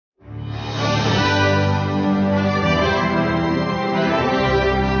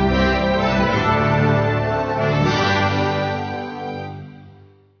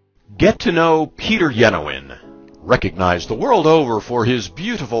Get to know Peter Yenawine, recognized the world over for his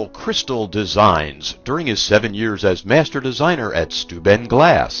beautiful crystal designs during his 7 years as master designer at Steuben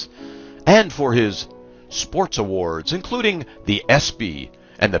Glass, and for his sports awards, including the Espy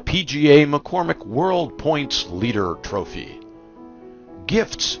and the PGA McCormick World Points Leader Trophy.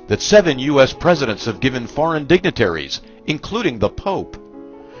 Gifts that 7 U.S. presidents have given foreign dignitaries, including the Pope.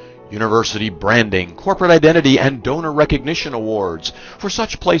 University branding, corporate identity, and donor recognition awards for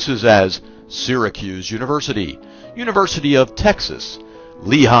such places as Syracuse University, University of Texas,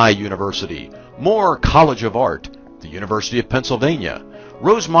 Lehigh University, Moore College of Art, the University of Pennsylvania,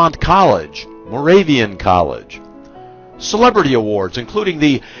 Rosemont College, Moravian College. Celebrity awards including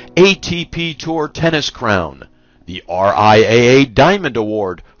the ATP Tour Tennis Crown, the RIAA Diamond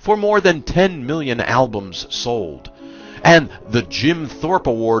Award for more than 10 million albums sold, and the Jim Thorpe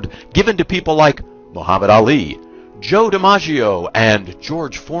Award given to people like Muhammad Ali, Joe DiMaggio, and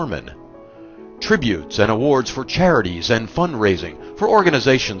George Foreman. Tributes and awards for charities and fundraising for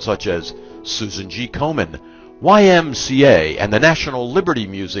organizations such as Susan G. Komen, YMCA, and the National Liberty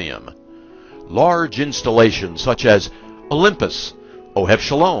Museum. Large installations such as Olympus, Ohev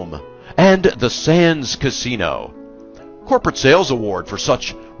Shalom, and the Sands Casino. Corporate Sales Award for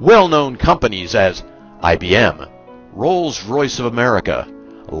such well-known companies as IBM, Rolls-Royce of America,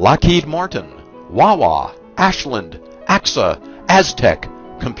 Lockheed Martin, Wawa, Ashland, AXA, Aztec,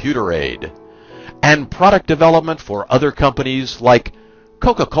 Computer Aid, and product development for other companies like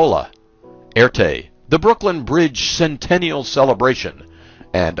Coca-Cola, Erte, the Brooklyn Bridge Centennial Celebration,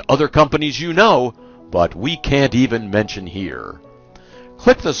 and other companies you know, but we can't even mention here.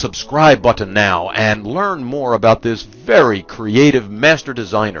 Click the subscribe button now and learn more about this very creative master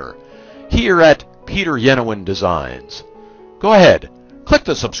designer here at Peter Yenawine Designs. Go ahead, click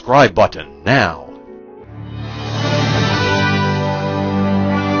the subscribe button now.